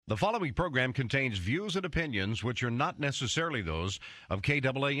The following program contains views and opinions which are not necessarily those of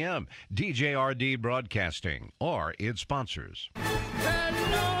KAAM, DJRD Broadcasting, or its sponsors.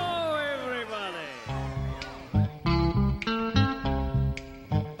 Hello, everybody.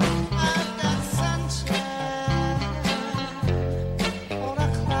 I've got sunshine on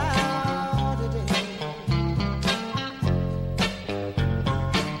a cloudy day.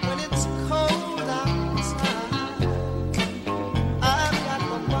 When it's cold outside, I've got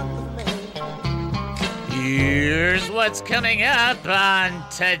the month of May. Here's what's coming up on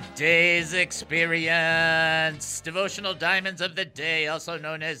today's experience. Devotional Diamonds of the Day, also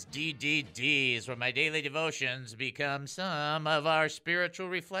known as DDDs, where my daily devotions become some of our spiritual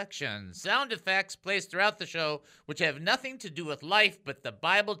reflections. Sound effects placed throughout the show, which have nothing to do with life, but the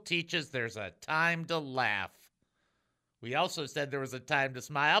Bible teaches there's a time to laugh. We also said there was a time to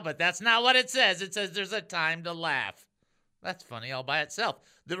smile, but that's not what it says. It says there's a time to laugh. That's funny all by itself.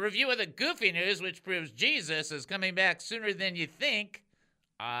 The review of the goofy news, which proves Jesus is coming back sooner than you think.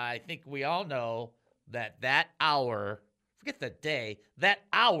 I think we all know that hour, forget the day, that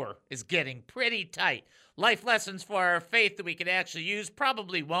hour is getting pretty tight. Life lessons for our faith that we could actually use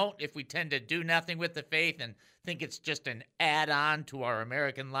probably won't if we tend to do nothing with the faith and think it's just an add-on to our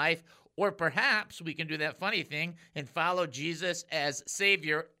American life. Or perhaps we can do that funny thing and follow Jesus as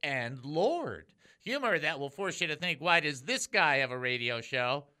Savior and Lord. Humor that will force you to think, why does this guy have a radio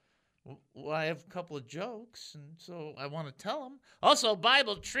show? Well, I have a couple of jokes, and so I want to tell them. Also,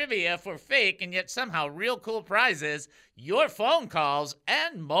 Bible trivia for fake and yet somehow real cool prizes, your phone calls,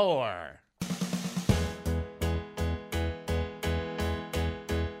 and more.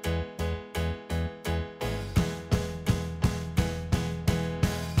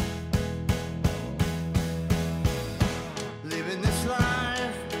 Living this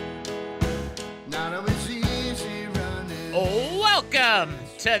life, not always easy running. Welcome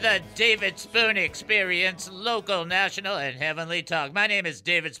to the David Spoon Experience, local, national, and heavenly talk. My name is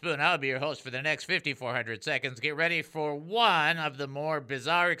David Spoon. I'll be your host for the next 5,400 seconds. Get ready for one of the more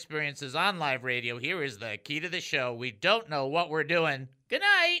bizarre experiences on live radio. Here is the key to the show. We don't know what we're doing. Good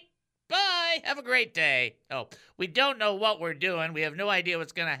night. Bye. Have a great day. Oh, we don't know what we're doing. We have no idea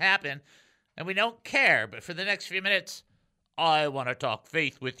what's going to happen, and we don't care. But for the next few minutes, I want to talk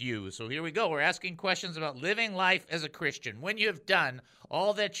faith with you. So here we go. We're asking questions about living life as a Christian. When you have done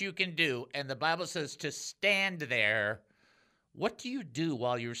all that you can do, and the Bible says to stand there, what do you do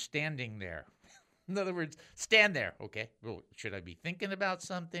while you're standing there? In other words, stand there. Okay. Well, should I be thinking about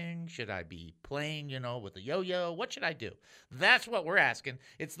something? Should I be playing, with a yo-yo? What should I do? That's what we're asking.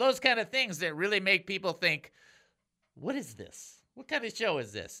 It's those kind of things that really make people think, what is this? What kind of show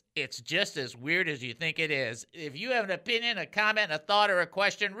is this? It's just as weird as you think it is. If you have an opinion, a comment, a thought, or a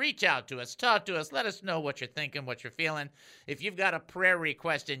question, reach out to us. Talk to us. Let us know what you're thinking, what you're feeling. If you've got a prayer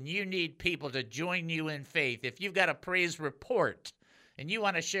request and you need people to join you in faith, if you've got a praise report and you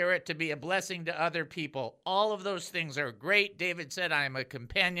want to share it to be a blessing to other people, all of those things are great. David said, I am a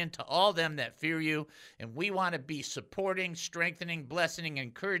companion to all them that fear you, and we want to be supporting, strengthening, blessing,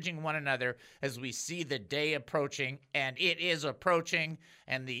 encouraging one another as we see the day approaching, and it is approaching,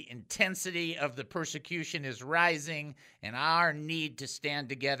 and the intensity of the persecution is rising, and our need to stand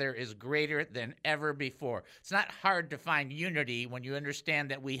together is greater than ever before. It's not hard to find unity when you understand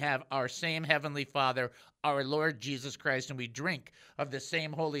that we have our same Heavenly Father, our Lord Jesus Christ, and we drink of the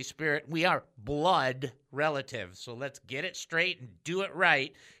same Holy Spirit. We are blood relatives. So let's get it straight and do it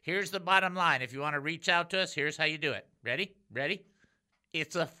right. Here's the bottom line. If you want to reach out to us, here's how you do it. Ready? Ready?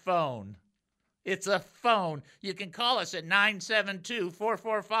 It's a phone. It's a phone. You can call us at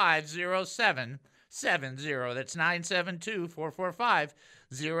 972-445-0770. That's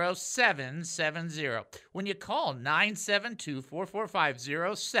 972-445-0770. When you call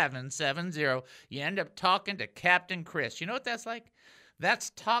 972-445-0770, you end up talking to Captain Chris. You know what that's like?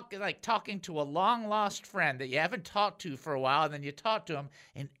 That's like talking to a long-lost friend that you haven't talked to for a while, and then you talk to him,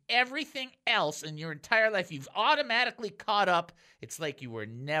 and everything else in your entire life, you've automatically caught up. It's like you were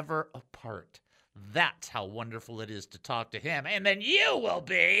never apart. That's how wonderful it is to talk to him. And then you will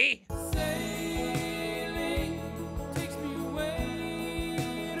be... Sailing takes me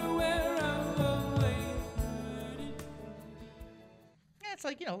away to where I'm going. Yeah, it's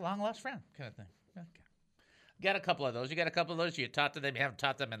like, long-lost friend kind of thing. Okay. Got a couple of those. You got a couple of those. You taught to them. You haven't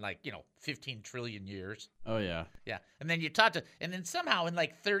taught them in 15 trillion years. Oh, yeah. Yeah. And then you taught to, and then somehow in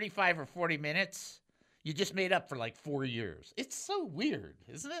 35 or 40 minutes, you just made up for 4 years. It's so weird,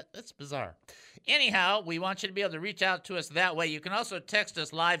 isn't it? That's bizarre. Anyhow, we want you to be able to reach out to us that way. You can also text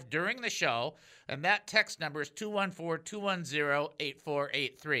us live during the show, and that text number is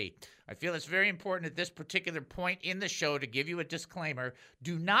 214-210-8483. I feel it's very important at this particular point in the show to give you a disclaimer.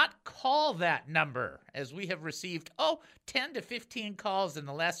 Do not call that number, as we have received, 10 to 15 calls in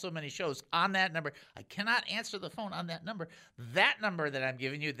the last so many shows on that number. I cannot answer the phone on that number. That number that I'm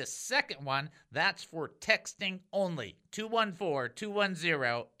giving you, the second one, that's for texting only.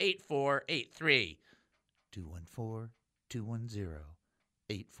 214-210-8483.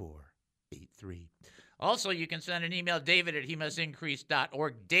 214-210-8483. Also, you can send an email, David at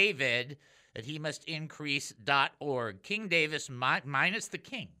hemustincrease.org. David at hemustincrease.org. King Davis minus the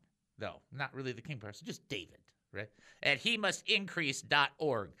king, though. Not really the king person, just David, right? At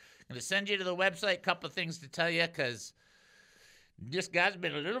hemustincrease.org. I'm going to send you to the website. A couple of things to tell you because this guy's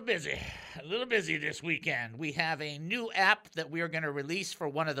been a little busy this weekend. We have a new app that we are going to release for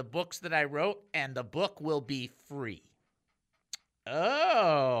one of the books that I wrote, and the book will be free.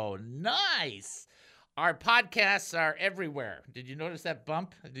 Oh, nice. Our podcasts are everywhere. Did you notice that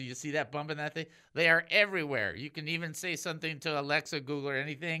bump? Did you see that bump in that thing? They are everywhere. You can even say something to Alexa, Google, or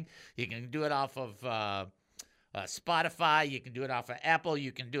anything. You can do it off of Spotify. You can do it off of Apple.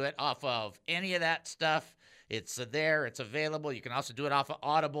 You can do it off of any of that stuff. It's there. It's available. You can also do it off of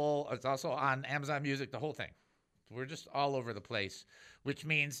Audible. It's also on Amazon Music, the whole thing. We're just all over the place, which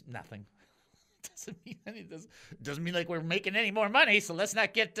means nothing. Doesn't mean like we're making any more money, so let's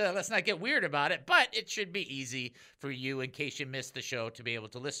not get weird about it. But it should be easy for you, in case you missed the show, to be able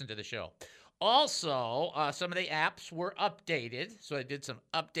to listen to the show. Also, some of the apps were updated, so I did some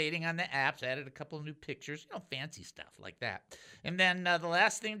updating on the apps, added a couple of new pictures, fancy stuff like that. And then the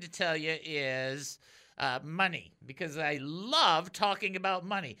last thing to tell you is money, because I love talking about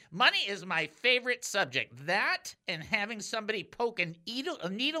money. Money is my favorite subject. That and having somebody poke a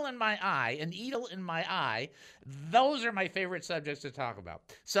needle in my eye, those are my favorite subjects to talk about.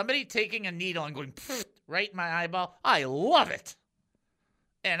 Somebody taking a needle and going right in my eyeball, I love it.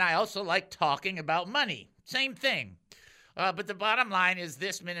 And I also like talking about money. Same thing. But the bottom line is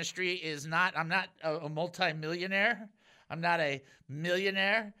this ministry is not, I'm not a multimillionaire. I'm not a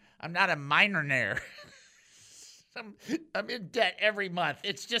millionaire. I'm not a minornaire. I'm in debt every month.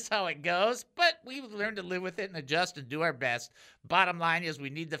 It's just how it goes, but we've learned to live with it and adjust and do our best. Bottom line is we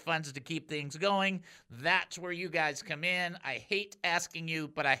need the funds to keep things going. That's where you guys come in. I hate asking you,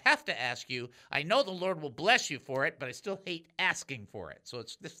 but I have to ask you. I know the Lord will bless you for it, but I still hate asking for it. So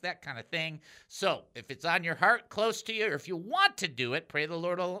it's just that kind of thing. So if it's on your heart, close to you, or if you want to do it, pray the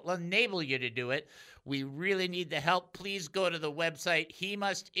Lord will enable you to do it. We really need the help. Please go to the website,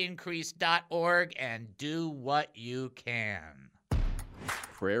 hemustincrease.org, and do what you can.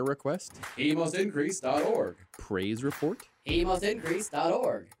 Prayer request? hemustincrease.org. Praise report?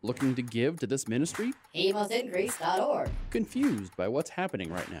 hemustincrease.org. Looking to give to this ministry? hemustincrease.org. Confused by what's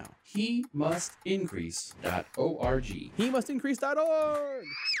happening right now? hemustincrease.org. Hemustincrease.org!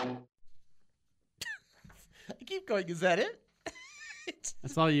 I keep going, is that it?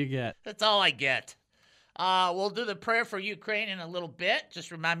 That's all you get. That's all I get. We'll do the prayer for Ukraine in a little bit.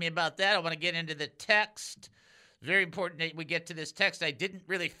 Just remind me about that. I want to get into the text. Very important that we get to this text. I didn't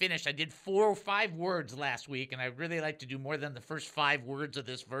really finish. I did 4 or 5 words last week, and I really like to do more than the first 5 words of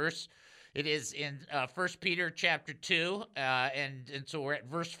this verse. It is in 1 Peter chapter 2, and so we're at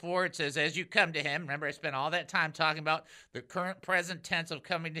verse 4. It says, as you come to him, remember I spent all that time talking about the current present tense of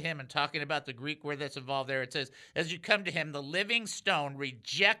coming to him and talking about the Greek word that's involved there. It says, as you come to him, the living stone,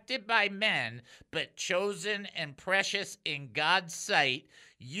 rejected by men, but chosen and precious in God's sight,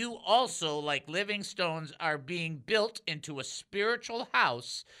 you also, like living stones, are being built into a spiritual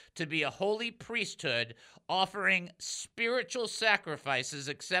house to be a holy priesthood, offering spiritual sacrifices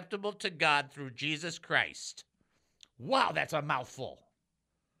acceptable to God through Jesus Christ. Wow, that's a mouthful.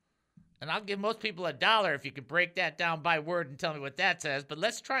 And I'll give most people $1 if you could break that down by word and tell me what that says. But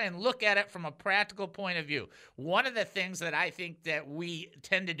let's try and look at it from a practical point of view. One of the things that I think that we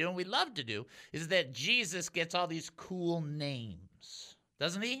tend to do, and we love to do, is that Jesus gets all these cool names.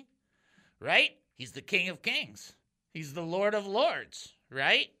 Doesn't he? Right? He's the King of Kings. He's the Lord of Lords,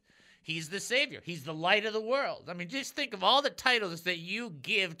 right? He's the Savior. He's the light of the world. I mean, just think of all the titles that you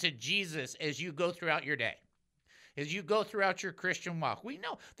give to Jesus as you go throughout your day, as you go throughout your Christian walk. We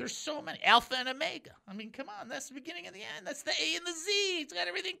know there's so many. Alpha and Omega. I mean, come on. That's the beginning and the end. That's the A and the Z. It's got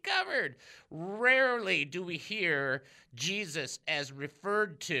everything covered. Rarely do we hear Jesus as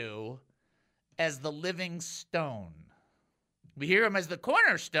referred to as the living stone. We hear him as the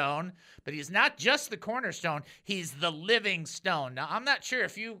cornerstone, but he's not just the cornerstone. He's the living stone. Now, I'm not sure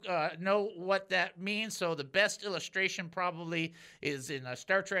if you know what that means. So the best illustration probably is in a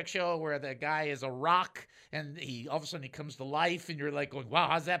Star Trek show where the guy is a rock and he all of a sudden he comes to life and you're like going, wow,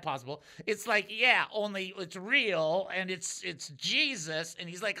 how's that possible? It's like, yeah, only it's real and it's Jesus and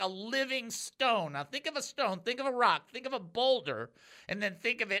he's like a living stone. Now think of a stone, think of a rock, think of a boulder, and then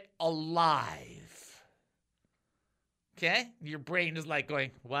think of it alive. Okay? Your brain is like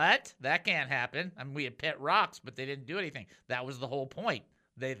going, what? That can't happen. I mean, we had pet rocks, but they didn't do anything. That was the whole point.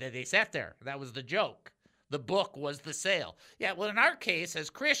 They sat there. That was the joke. The book was the sale. Yeah, well, in our case, as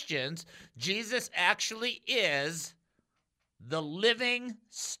Christians, Jesus actually is the living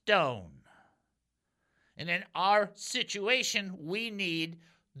stone. And in our situation, we need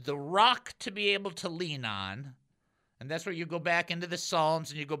the rock to be able to lean on. And that's where you go back into the Psalms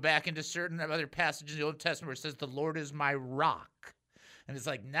and you go back into certain other passages in the Old Testament where it says, the Lord is my rock. And it's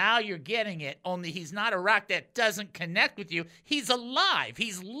like, now you're getting it, only he's not a rock that doesn't connect with you. He's alive.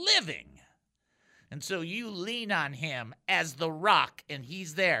 He's living. And so you lean on him as the rock, and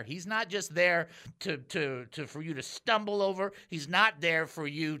he's there. He's not just there for you to stumble over. He's not there for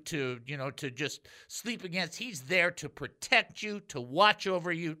you to just sleep against. He's there to protect you, to watch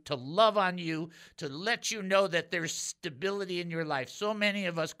over you, to love on you, to let you know that there's stability in your life. So many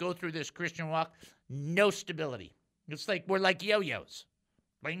of us go through this Christian walk, no stability. It's like we're like yo-yos.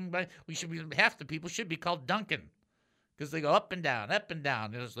 Half the people should be called Duncan. Because they go up and down,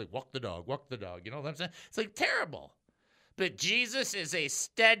 and it's like, walk the dog, you know what I'm saying? It's like terrible. But Jesus is a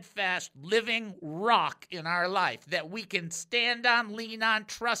steadfast, living rock in our life that we can stand on, lean on,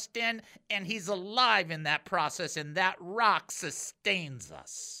 trust in, and he's alive in that process, and that rock sustains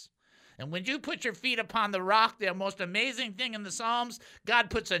us. And when you put your feet upon the rock, the most amazing thing in the Psalms,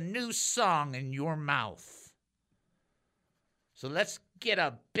 God puts a new song in your mouth. So let's get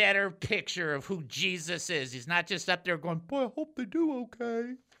a better picture of who Jesus is. He's not just up there going, boy, I hope they do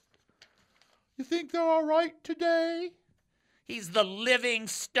okay. You think they're all right today? He's the living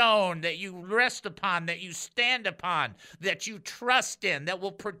stone that you rest upon, that you stand upon, that you trust in, that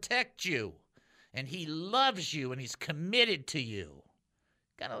will protect you. And he loves you and he's committed to you.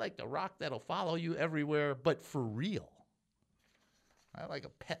 Kind of like the rock that'll follow you everywhere, but for real. I like a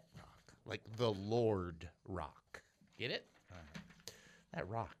pet rock, like the Lord rock. Get it? That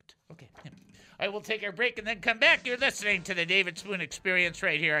rocked. Okay. All right, we'll take our break and then come back. You're listening to the David Spoon Experience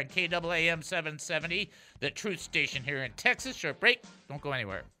right here on KAAM 770, the truth station here in Texas. Short break. Don't go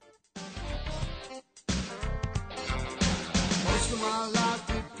anywhere. Most of my life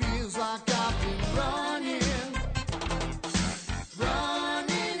it feels like I've been running.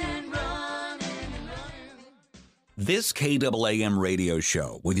 This KAAM radio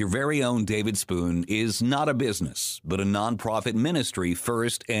show with your very own David Spoon is not a business, but a nonprofit ministry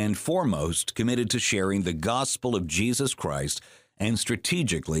first and foremost committed to sharing the gospel of Jesus Christ and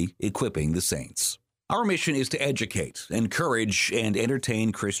strategically equipping the saints. Our mission is to educate, encourage, and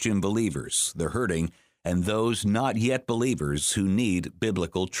entertain Christian believers, the hurting, and those not yet believers who need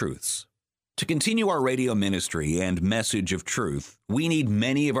biblical truths. To continue our radio ministry and message of truth, we need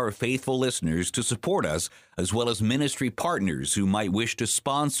many of our faithful listeners to support us, as well as ministry partners who might wish to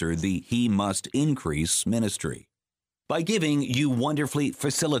sponsor the He Must Increase ministry. By giving, you wonderfully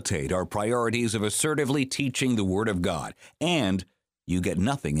facilitate our priorities of assertively teaching the Word of God, and you get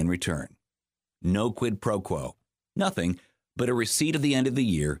nothing in return. No quid pro quo. Nothing but a receipt at the end of the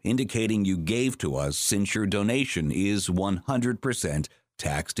year indicating you gave to us, since your donation is 100%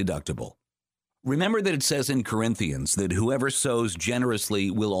 tax deductible. Remember that it says in Corinthians that whoever sows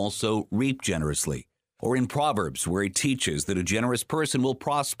generously will also reap generously. Or in Proverbs, where it teaches that a generous person will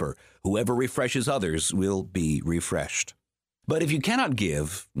prosper. Whoever refreshes others will be refreshed. But if you cannot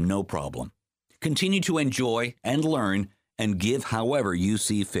give, no problem. Continue to enjoy and learn and give however you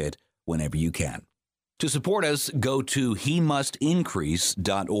see fit whenever you can. To support us, go to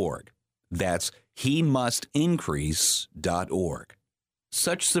hemustincrease.org. That's hemustincrease.org.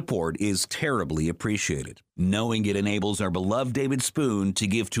 Such support is terribly appreciated, knowing it enables our beloved David Spoon to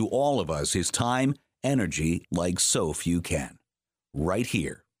give to all of us his time, energy, like so few can. Right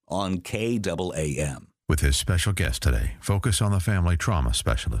here on KAAM. With his special guest today, focus on the family trauma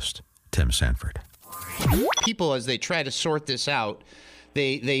specialist, Tim Sanford. People, as they try to sort this out,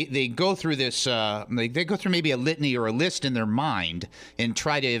 they go through this, they go through maybe a litany or a list in their mind and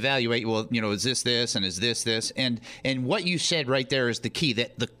try to evaluate, well, is this, and is this? And what you said right there is the key,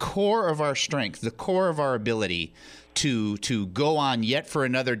 that the core of our strength, the core of our ability to go on yet for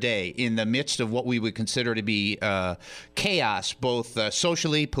another day in the midst of what we would consider to be chaos, both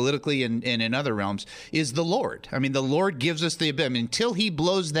socially, politically, and in other realms, is the Lord. I mean, the Lord gives us the ability. Until he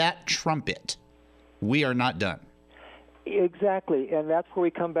blows that trumpet, we are not done. Exactly, and that's where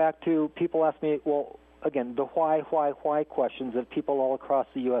we come back to, people ask me, well, again, the why questions that people all across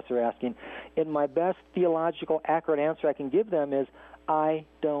the U.S. are asking. And my best theological, accurate answer I can give them is, I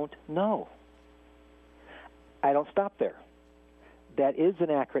don't know. I don't stop there. That is an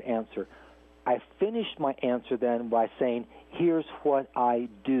accurate answer. I finished my answer then by saying, here's what I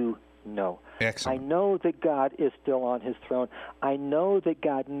do know. Excellent. I know that God is still on his throne. I know that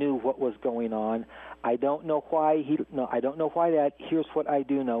God knew what was going on. I don't know why I don't know why that. Here's what I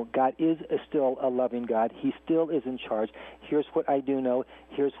do know. God is still a loving God. He still is in charge. Here's what I do know.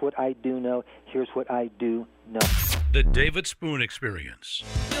 Here's what I do know. Here's what I do know. The David Spoon Experience.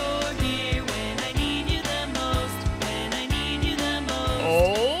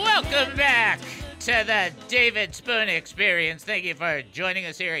 Welcome back to the David Spoon Experience. Thank you for joining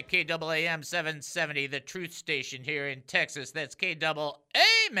us here at KAAM 770, the truth station here in Texas. That's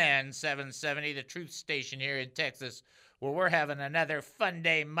KAAM 770, the truth station here in Texas, where we're having another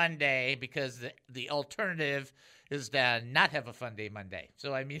Funday Monday because the alternative is to not have a Funday Monday.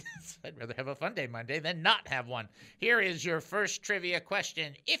 So, I mean, I'd rather have a Funday Monday than not have one. Here is your first trivia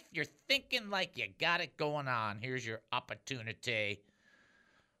question. If you're thinking like you got it going on, here's your opportunity.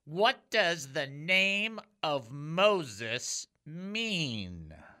 What does the name of Moses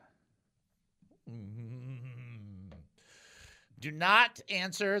mean? Do not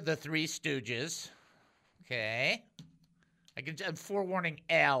answer the Three Stooges. Okay. I'm forewarning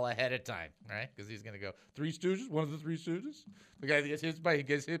Al ahead of time, right? Because he's going to go, Three Stooges? One of the Three Stooges? The guy that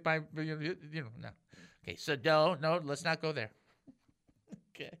gets hit by, no. Okay, so no, let's not go there.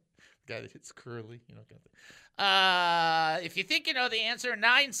 Okay. The guy that hits Curly, if you think you know the answer,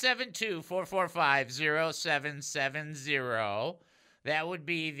 972-445-0770. That would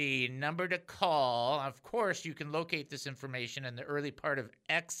be the number to call. Of course, you can locate this information in the early part of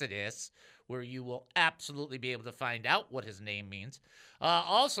Exodus, where you will absolutely be able to find out what his name means.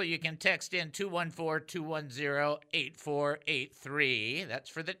 Also, you can text in 214-210-8483. That's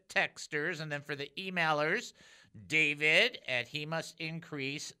for the texters. And then for the emailers,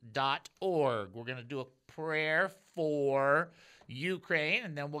 david@hemustincrease.org. We're going to do a prayer for Ukraine,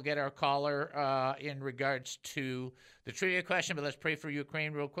 and then we'll get our caller in regards to the trivia question, but let's pray for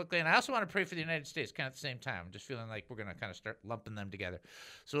Ukraine real quickly. And I also want to pray for the United States kind of at the same time. I'm just feeling like we're going to kind of start lumping them together.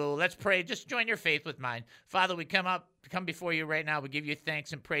 So let's pray. Just join your faith with mine. Father, we come before you right now. We give you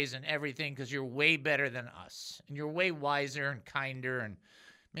thanks and praise and everything because you're way better than us, and you're way wiser and kinder, and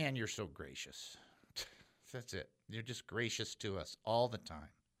man, you're so gracious. That's it. You're just gracious to us all the time.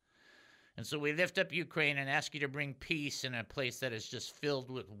 And so we lift up Ukraine and ask you to bring peace in a place that is just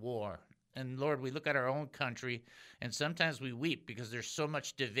filled with war. And Lord, we look at our own country, and sometimes we weep because there's so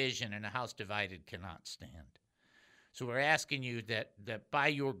much division, and a house divided cannot stand. So we're asking you that by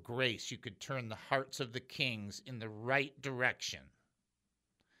your grace, you could turn the hearts of the kings in the right direction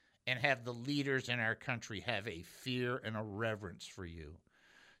and have the leaders in our country have a fear and a reverence for you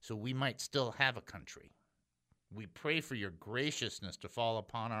so we might still have a country. We pray for your graciousness to fall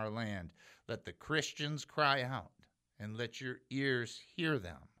upon our land. Let the Christians cry out, and let your ears hear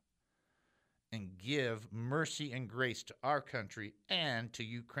them, and give mercy and grace to our country and to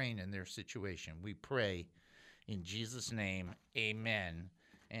Ukraine in their situation. We pray in Jesus' name, amen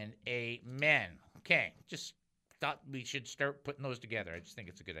and amen. Okay, just thought we should start putting those together. I just think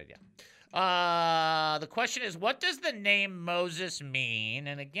it's a good idea. The question is, what does the name Moses mean?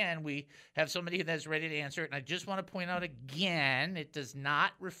 And again, we have somebody that's ready to answer it. And I just want to point out again, it does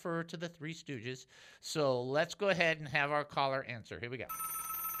not refer to the Three Stooges. So let's go ahead and have our caller answer. Here we go.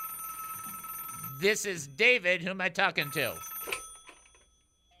 This is David. Who am I talking to?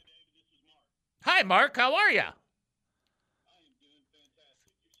 Hi, Mark. How are you?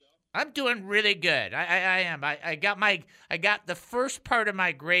 I'm doing really good. I am. I got the first part of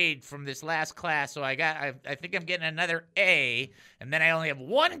my grade from this last class, so I think I'm getting another A, and then I only have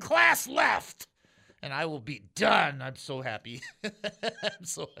one class left, and I will be done. I'm so happy. I'm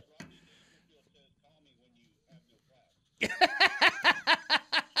so happy.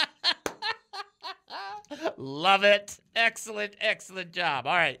 Love it. Excellent, excellent job.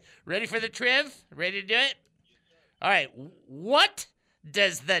 All right. Ready for the triv? Ready to do it? All right. What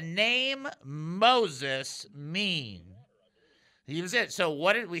does the name Moses mean? He was it. So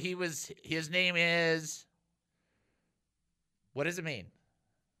what did he was? His name is. What does it mean?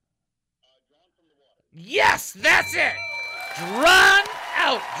 Yes, that's it. Drawn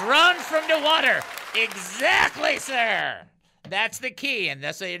out, drawn from the water. Exactly, sir. That's the key. And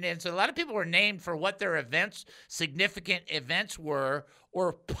so a lot of people were named for what their events, significant events were,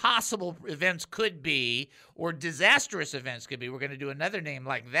 or possible events could be, or disastrous events could be. We're going to do another name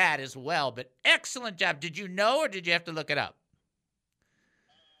like that as well. But excellent job. Did you know, or did you have to look it up?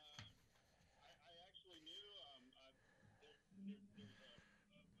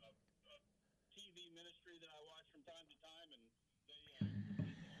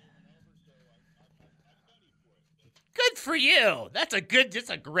 Good for you. That's a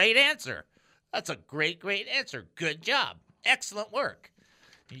great answer. That's a great answer. Good job. Excellent work.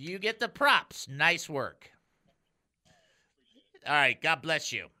 You get the props. Nice work. All right. God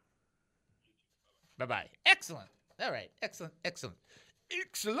bless you. Bye-bye. Excellent. All right. Excellent. Excellente.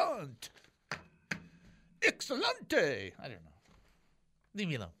 I don't know. Leave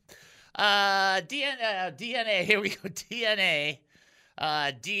me alone. DNA. Here we go. DNA.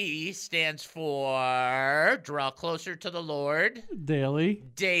 D stands for draw closer to the Lord. Daily.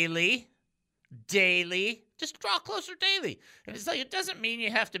 Just draw closer daily. And it's like, it doesn't mean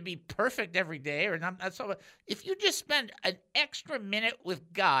you have to be perfect every day. If you just spend an extra minute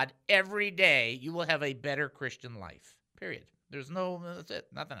with God every day, you will have a better Christian life. Period. That's it.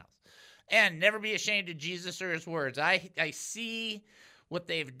 Nothing else. And never be ashamed of Jesus or his words. I see what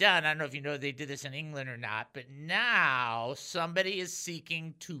they've done. I don't know if you know they did this in England or not, but now somebody is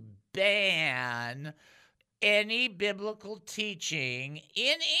seeking to ban any biblical teaching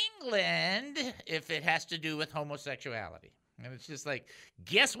in England if it has to do with homosexuality. And it's just like,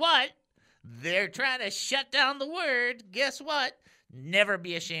 guess what? They're trying to shut down the word. Guess what? Never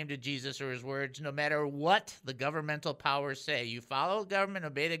be ashamed of Jesus or his words, no matter what the governmental powers say. You follow the government,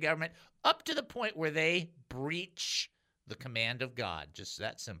 obey the government, up to the point where they breach the command of God. Just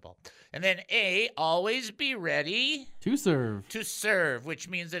that simple. And then A, always be ready to serve. To serve, which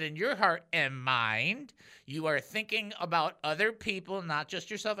means that in your heart and mind, you are thinking about other people, not just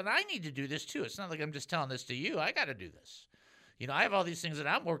yourself. And I need to do this too. It's not like I'm just telling this to you. I got to do this. I have all these things that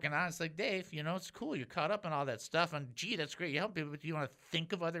I'm working on. It's like, Dave, it's cool. You're caught up in all that stuff. And gee, that's great. You help people, but do you want to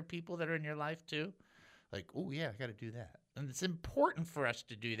think of other people that are in your life too? Like, oh yeah, I got to do that. And it's important for us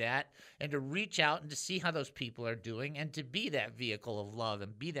to do that and to reach out and to see how those people are doing and to be that vehicle of love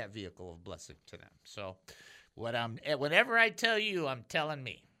and be that vehicle of blessing to them. So whatever I tell you, I'm telling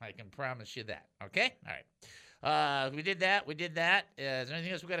me. I can promise you that. Okay? All right. We did that. Is there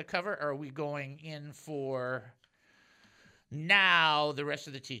anything else we got to cover? Or are we going in for now the rest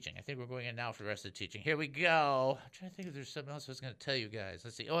of the teaching? I think we're going in now for the rest of the teaching. Here we go. I'm trying to think if there's something else I was going to tell you guys.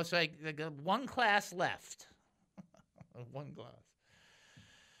 Let's see. Oh, so I got one class left. One class.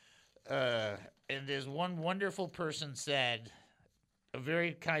 And there's one wonderful person said, a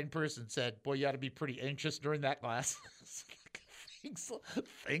very kind person said, boy, you ought to be pretty anxious during that class.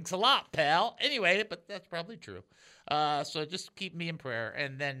 Thanks a lot, pal. Anyway, but that's probably true. So just keep me in prayer,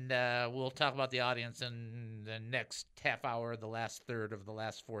 and then we'll talk about the audience in the next half hour, the last third of the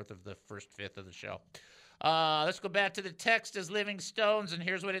last fourth of the first fifth of the show. Let's go back to the text as living stones, and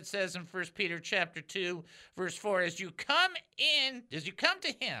here's what it says in 1 Peter chapter 2, verse 4. As you come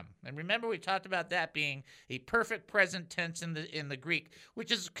to him, and remember we talked about that being a perfect present tense in the Greek,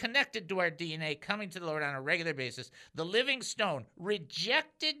 which is connected to our DNA, coming to the Lord on a regular basis, the living stone,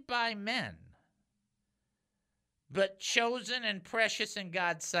 rejected by men, but chosen and precious in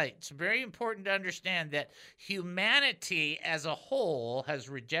God's sight. It's very important to understand that humanity as a whole has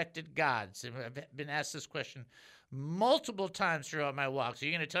rejected God. So I've been asked this question multiple times throughout my walk. So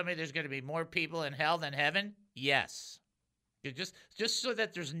you're going to tell me there's going to be more people in hell than heaven? Yes. Just so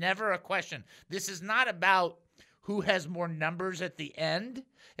that there's never a question. This is not about who has more numbers at the end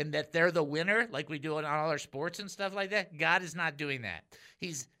and that they're the winner like we do in all our sports and stuff like that. God is not doing that.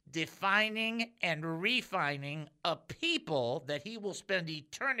 He's defining and refining a people that he will spend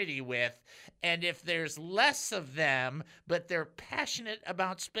eternity with. And if there's less of them, but they're passionate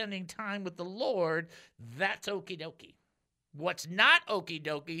about spending time with the Lord, that's okie dokie. What's not okie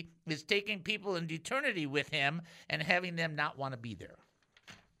dokie is taking people into eternity with him and having them not want to be there.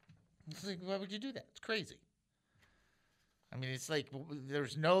 It's like, why would you do that? It's crazy. I mean, it's like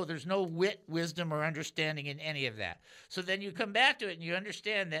there's no wit, wisdom, or understanding in any of that. So then you come back to it and you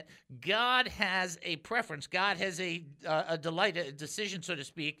understand that God has a preference. God has a delight, a decision, so to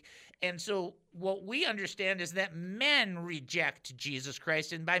speak, And so what we understand is that men reject Jesus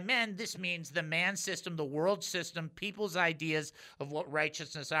Christ. And by men, this means the man system, the world system, people's ideas of what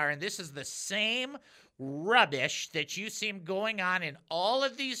righteousness are. And this is the same rubbish that you see going on in all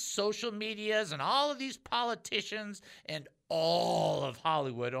of these social medias and all of these politicians and all of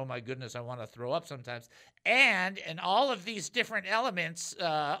Hollywood. Oh, my goodness, I want to throw up sometimes. And all of these different elements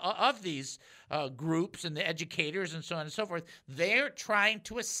of these groups and the educators and so on and so forth, they're trying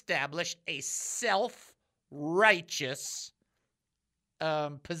to establish a self-righteous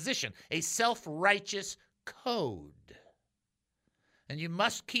position, a self-righteous code. And you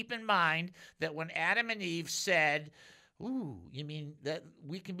must keep in mind that when Adam and Eve said, ooh, you mean that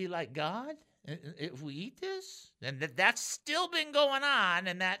we can be like God if we eat this? And that's still been going on,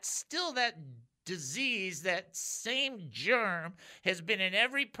 and that's still that disease, that same germ has been in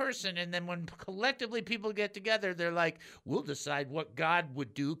every person. And then when collectively people get together, they're like, we'll decide what God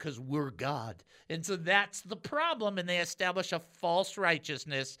would do because we're God. And so that's the problem. And they establish a false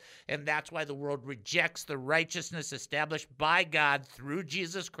righteousness. And that's why the world rejects the righteousness established by God through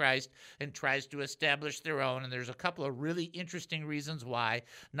Jesus Christ and tries to establish their own. And there's a couple of really interesting reasons why,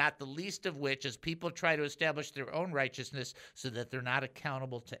 not the least of which is people try to establish their own righteousness so that they're not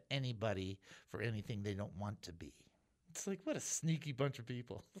accountable to anybody for anything they don't want to be. It's like, what a sneaky bunch of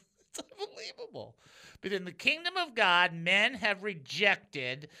people. It's unbelievable. But in the kingdom of God, men have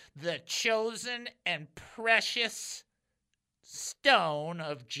rejected the chosen and precious stone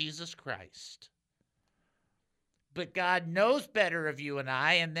of Jesus Christ. But God knows better of you and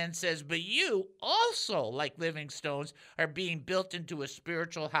I, and then says, but you also, like living stones, are being built into a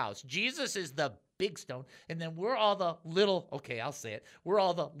spiritual house. Jesus is the big stone, and then we're all the little, okay, I'll say it, we're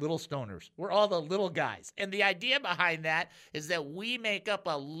all the little stoners. We're all the little guys. And the idea behind that is that we make up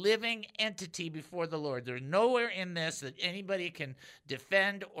a living entity before the Lord. There's nowhere in this that anybody can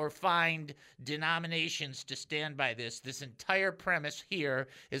defend or find denominations to stand by this. This entire premise here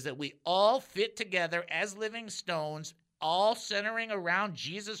is that we all fit together as living stones, all centering around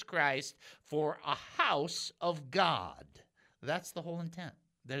Jesus for a house of God. That's the whole intent.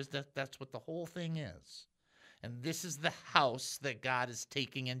 That's what the whole thing is. And this is the house that God is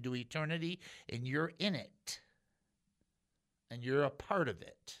taking into eternity, and you're in it. And you're a part of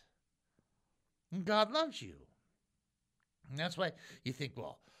it. And God loves you. And that's why you think,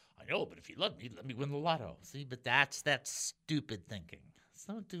 well, I know, but if you love me, let me win the lotto. See, but that's that stupid thinking.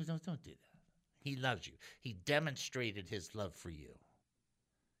 So don't do that. He loves you. He demonstrated his love for you.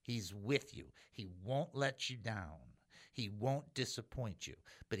 He's with you. He won't let you down. He won't disappoint you,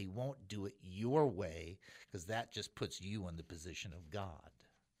 but he won't do it your way, because that just puts you in the position of God.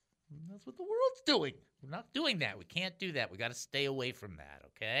 And that's what the world's doing. We're not doing that. We can't do that. We got to stay away from that,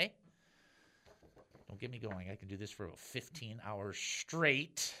 okay? Don't get me going. I can do this for 15 hours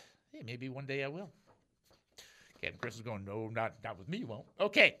straight. Hey, maybe one day I will. Okay, Chris is going, no, not with me, you won't.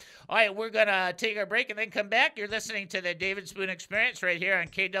 Okay, all right, we're going to take our break and then come back. You're listening to the David Spoon Experience right here on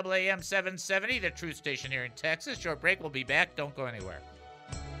KAAM 770, the truth station here in Texas. Short break, we'll be back. Don't go anywhere.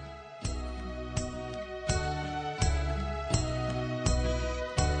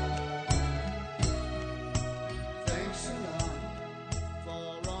 Thanks a lot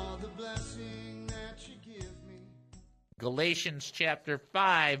for all the blessing that you give me. Galatians chapter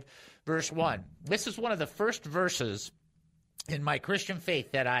 5. Verse 1. This is one of the first verses in my Christian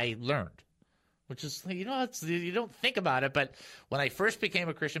faith that I learned, which is, you don't think about it, but when I first became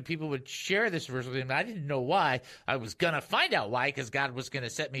a Christian, people would share this verse with me, and I didn't know why. I was going to find out why, because God was going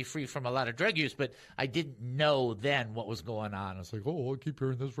to set me free from a lot of drug use, but I didn't know then what was going on. I was like, I keep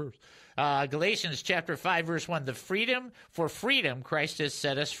hearing this verse. Galatians chapter 5, verse 1. For freedom, Christ has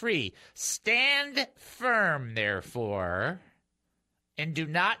set us free. Stand firm, therefore, and do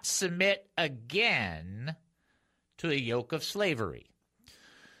not submit again to a yoke of slavery.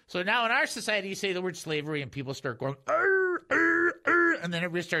 So now in our society, you say the word slavery and people start going, and then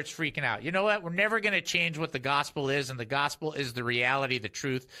everybody starts freaking out. You know what? We're never going to change what the gospel is, and the gospel is the reality, the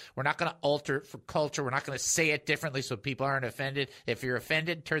truth. We're not going to alter it for culture. We're not going to say it differently so people aren't offended. If you're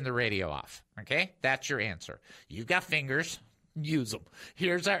offended, turn the radio off, okay? That's your answer. You've got fingers. Use them.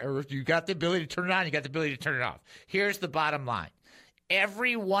 You got the ability to turn it on. You got the ability to turn it off. Here's the bottom line.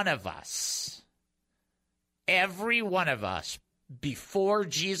 Every one of us, before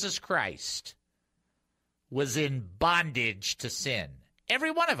Jesus Christ was in bondage to sin.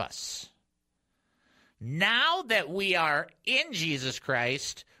 Every one of us. Now that we are in Jesus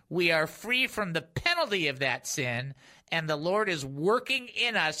Christ, we are free from the penalty of that sin, and the Lord is working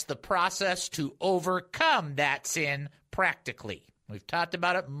in us the process to overcome that sin practically. We've talked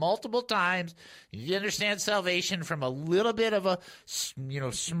about it multiple times. You need to understand salvation from a little bit of a,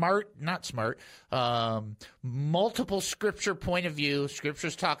 multiple scripture point of view.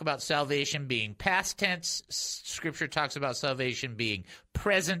 Scriptures talk about salvation being past tense. Scripture talks about salvation being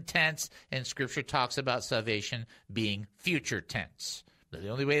present tense. And Scripture talks about salvation being future tense. The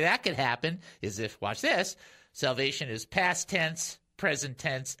only way that could happen is if, watch this, salvation is past tense, present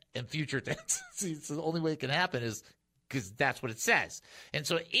tense, and future tense. See, it's the only way it can happen is because that's what it says. And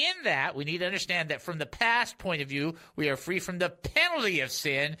so in that, we need to understand that from the past point of view, we are free from the penalty of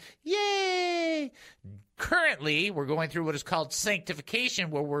sin. Yay! Currently, we're going through what is called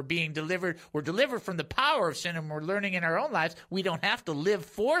sanctification, where we're being delivered. We're delivered from the power of sin, and we're learning in our own lives we don't have to live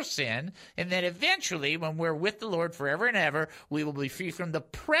for sin. And then eventually, when we're with the Lord forever and ever, we will be free from the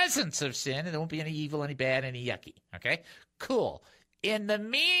presence of sin, and there won't be any evil, any bad, any yucky. Okay? Cool. In the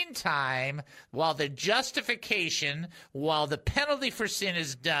meantime, while the justification, while the penalty for sin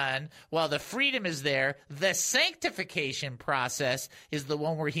is done, while the freedom is there, the sanctification process is the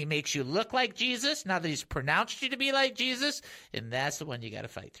one where he makes you look like Jesus, now that he's pronounced you to be like Jesus, and that's the one you got to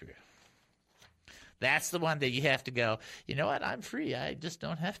fight through. That's the one that you have to go, you know what, I'm free. I just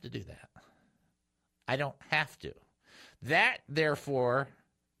don't have to do that. I don't have to. That, therefore,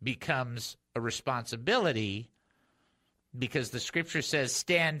 becomes a responsibility, because the Scripture says,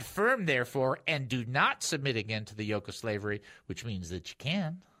 stand firm, therefore, and do not submit again to the yoke of slavery, which means that you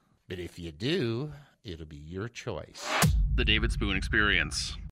can. But if you do, it'll be your choice. The David Spoon Experience.